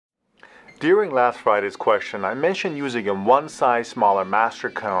During last Friday's question, I mentioned using a one size smaller master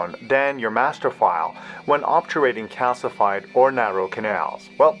cone than your master file when obturating calcified or narrow canals.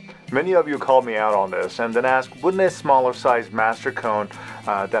 Well, many of you called me out on this and then asked, wouldn't a smaller size master cone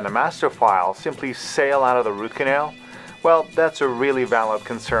than a master file simply sail out of the root canal? Well, that's a really valid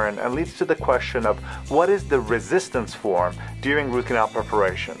concern and leads to the question of what is the resistance form during root canal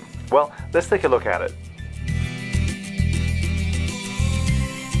preparation? Well, let's take a look at it.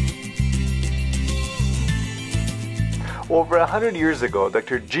 Over 100 years ago,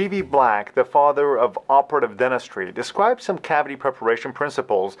 Dr. G.V. Black, the father of operative dentistry, described some cavity preparation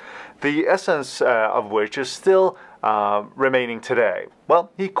principles, the essence of which is still remaining today. Well,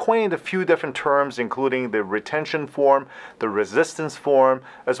 he coined a few different terms, including the retention form, the resistance form,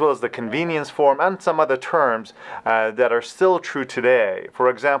 as well as the convenience form, and some other terms that are still true today. For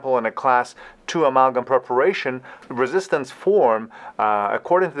example, in a class 2 amalgam preparation, resistance form,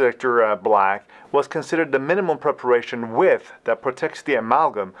 according to Dr. Black, was considered the minimum preparation width that protects the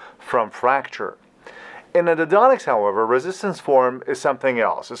amalgam from fracture. In endodontics, however, resistance form is something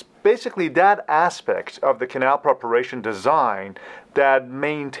else. It's basically that aspect of the canal preparation design that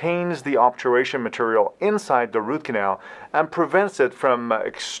maintains the obturation material inside the root canal and prevents it from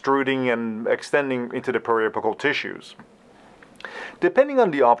extruding and extending into the periapical tissues. Depending on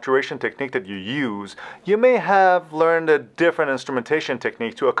the obturation technique that you use, you may have learned a different instrumentation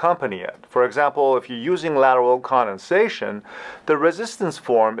technique to accompany it. For example, if you're using lateral colonization, the resistance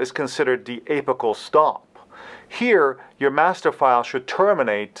form is considered the apical stop. Here, your master file should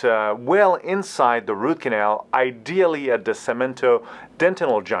terminate well inside the root canal, ideally at the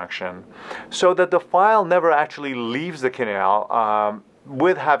cemento-dentinal junction, so that the file never actually leaves the canal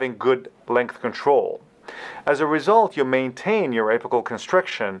with having good length control. As a result, you maintain your apical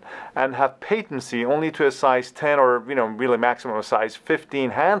constriction and have patency only to a size 10 or really maximum a size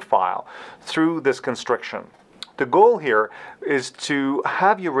 15 hand file through this constriction. The goal here is to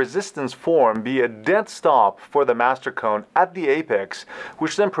have your resistance form be a dead stop for the master cone at the apex,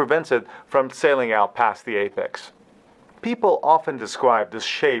 which then prevents it from sailing out past the apex. People often describe this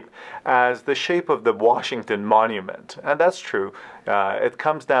shape as the shape of the Washington Monument, and that's true. It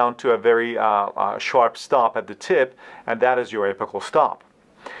comes down to a very sharp stop at the tip, and that is your apical stop.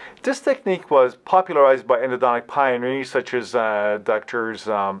 This technique was popularized by endodontic pioneers such as Drs.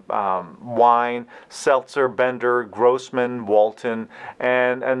 Wine, Seltzer, Bender, Grossman, Walton,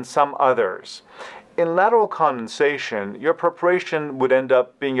 and some others. In lateral condensation, your preparation would end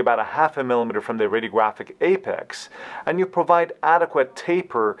up being about a ½ millimeter from the radiographic apex, and you provide adequate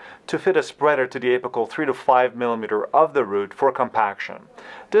taper to fit a spreader to the apical 3 to 5 millimeter of the root for compaction.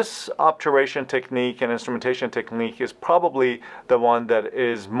 This obturation technique and instrumentation technique is probably the one that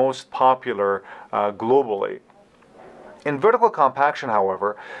is most popular globally. In vertical compaction,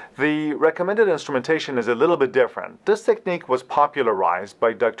 however, the recommended instrumentation is a little bit different. This technique was popularized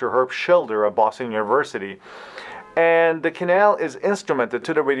by Dr. Herb Schilder of Boston University, and the canal is instrumented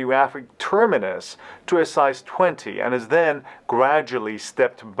to the radiographic terminus to a size 20 and is then gradually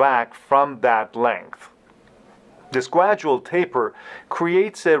stepped back from that length. This gradual taper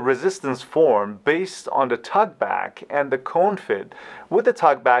creates a resistance form based on the tug back and the cone fit with the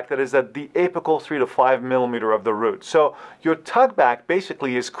tug back that is at the apical 3 to 5 millimeter of the root. So your tug back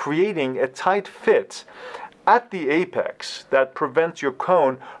basically is creating a tight fit at the apex that prevents your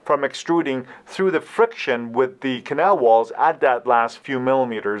cone from extruding through the friction with the canal walls at that last few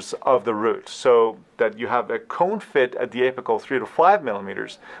millimeters of the root, so that you have a cone fit at the apical 3 to 5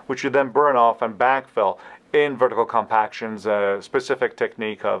 millimeters, which you then burn off and backfill in vertical compaction's specific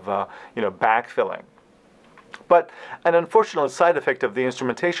technique of backfilling. But an unfortunate side effect of the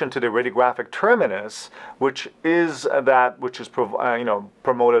instrumentation to the radiographic terminus, which is that which is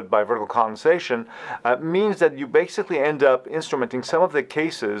promoted by vertical condensation, means that you basically end up instrumenting some of the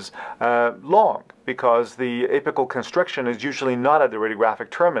cases long, because the apical constriction is usually not at the radiographic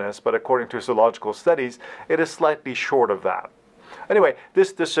terminus, but according to zoological studies, it is slightly short of that. Anyway,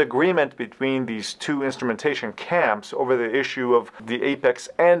 this disagreement between these two instrumentation camps over the issue of the apex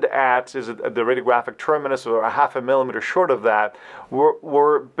end at, is it at the radiographic terminus or a ½ millimeter short of that,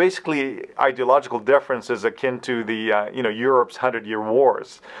 were basically ideological differences akin to the Europe's 100-year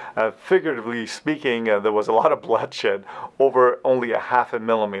wars. Figuratively speaking, there was a lot of bloodshed over only a ½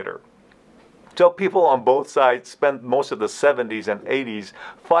 millimeter. So people on both sides spent most of the 70s and 80s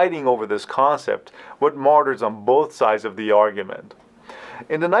fighting over this concept, with martyrs on both sides of the argument.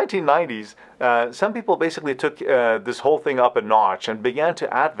 In the 1990s, some people basically took this whole thing up a notch and began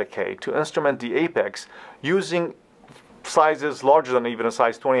to advocate to instrument the apex using sizes larger than even a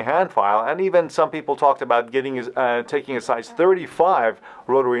size 20 hand file, and even some people talked about taking a size 35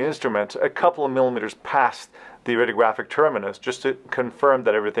 rotary instrument a couple of millimeters past the radiographic terminus just to confirm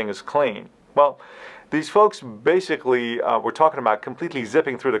that everything is clean. Well, these folks basically were talking about completely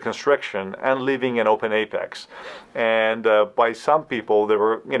zipping through the constriction and leaving an open apex. And by some people, they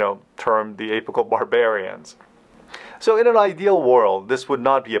were, termed the apical barbarians. So in an ideal world, this would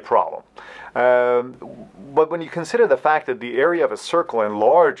not be a problem. But when you consider the fact that the area of a circle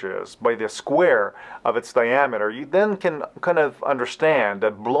enlarges by the square of its diameter, you then can kind of understand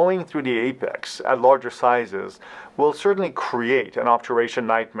that blowing through the apex at larger sizes will certainly create an obturation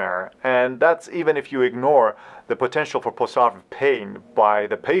nightmare, and that's even if you ignore the potential for postoperative pain by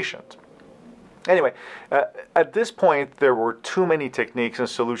the patient. Anyway, at this point, there were too many techniques and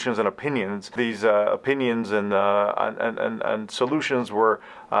solutions and opinions. These opinions and solutions were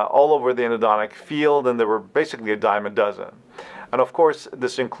all over the endodontic field, and there were basically a dime a dozen. And of course,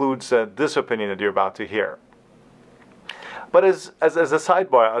 this includes this opinion that you're about to hear. But as a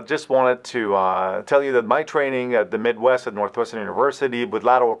sidebar, I just wanted to tell you that my training at the Midwest at Northwestern University with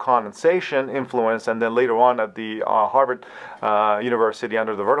lateral condensation influence, and then later on at the Harvard University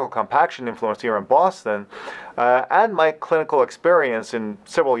under the vertical compaction influence here in Boston, and my clinical experience in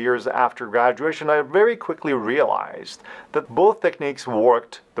several years after graduation, I very quickly realized that both techniques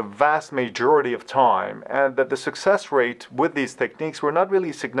worked the vast majority of time, and that the success rate with these techniques were not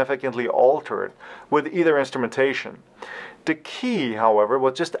really significantly altered with either instrumentation. The key, however,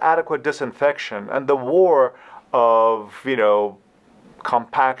 was just adequate disinfection, and the war of,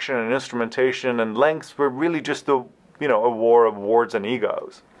 compaction and instrumentation and lengths were really just a war of words and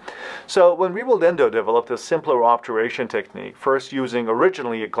egos. So when Rebuild Endo developed a simpler obturation technique, first using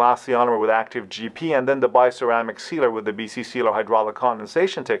originally a glass ionomer with active GP and then the biceramic sealer with the BC sealer hydraulic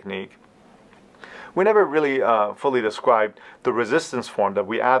condensation technique, we never really fully described the resistance form that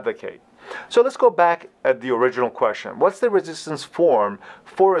we advocate. So let's go back at the original question. What's the resistance form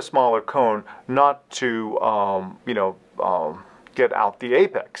for a smaller cone not to, get out the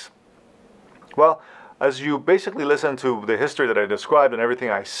apex? Well, as you basically listen to the history that I described and everything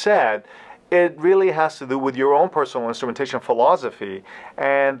I said, it really has to do with your own personal instrumentation philosophy,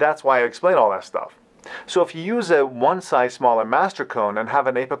 and that's why I explain all that stuff. So if you use a one size smaller master cone and have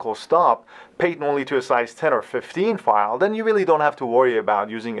an apical stop patent only to a size 10 or 15 file, then you really don't have to worry about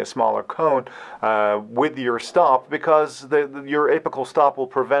using a smaller cone with your stop, because your apical stop will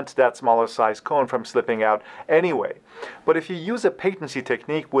prevent that smaller size cone from slipping out anyway. But if you use a patency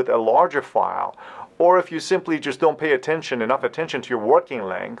technique with a larger file, or if you simply just don't pay enough attention to your working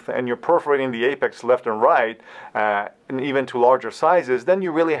length, and you're perforating the apex left and right, and even to larger sizes, then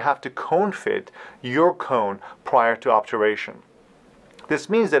you really have to cone fit your cone prior to obturation. This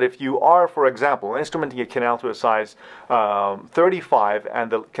means that if you are, for example, instrumenting a canal to a size 35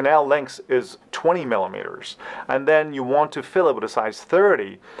 and the canal length is 20 millimeters, and then you want to fill it with a size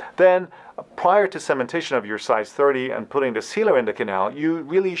 30, then prior to cementation of your size 30 and putting the sealer in the canal, you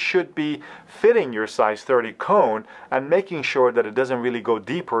really should be fitting your size 30 cone and making sure that it doesn't really go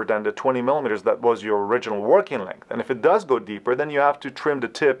deeper than the 20 millimeters that was your original working length. And if it does go deeper, then you have to trim the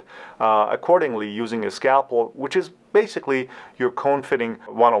tip accordingly using a scalpel, which is basically your cone fitting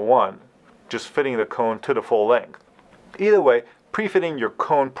 101, just fitting the cone to the full length. Either way, pre-fitting your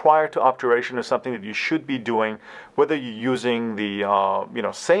cone prior to obturation is something that you should be doing, whether you're using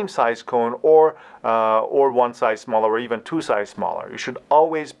the same size cone or one size smaller or even two size smaller. You should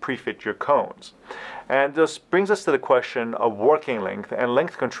always pre-fit your cones. And this brings us to the question of working length and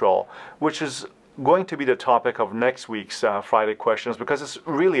length control, which is going to be the topic of next week's Friday questions, because it's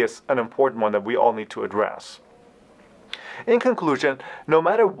really an important one that we all need to address. In conclusion, no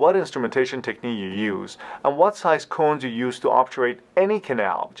matter what instrumentation technique you use and what size cones you use to obturate any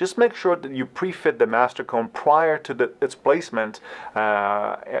canal, just make sure that you pre-fit the master cone prior to its placement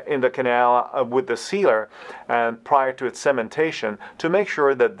in the canal with the sealer and prior to its cementation, to make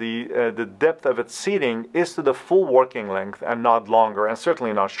sure that the depth of its seating is to the full working length and not longer, and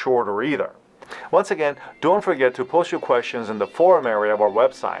certainly not shorter either. Once again, don't forget to post your questions in the forum area of our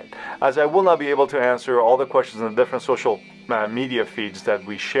website, as I will not be able to answer all the questions in the different social media feeds that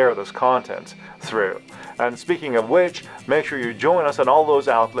we share this content through. And speaking of which, make sure you join us on all those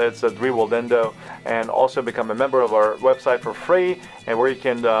outlets at Rebuild Endo, and also become a member of our website for free, and where you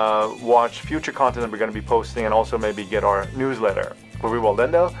can watch future content that we're going to be posting, and also maybe get our newsletter. For Rebuild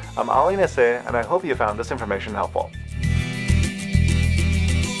Endo, I'm Ali Nesse, and I hope you found this information helpful.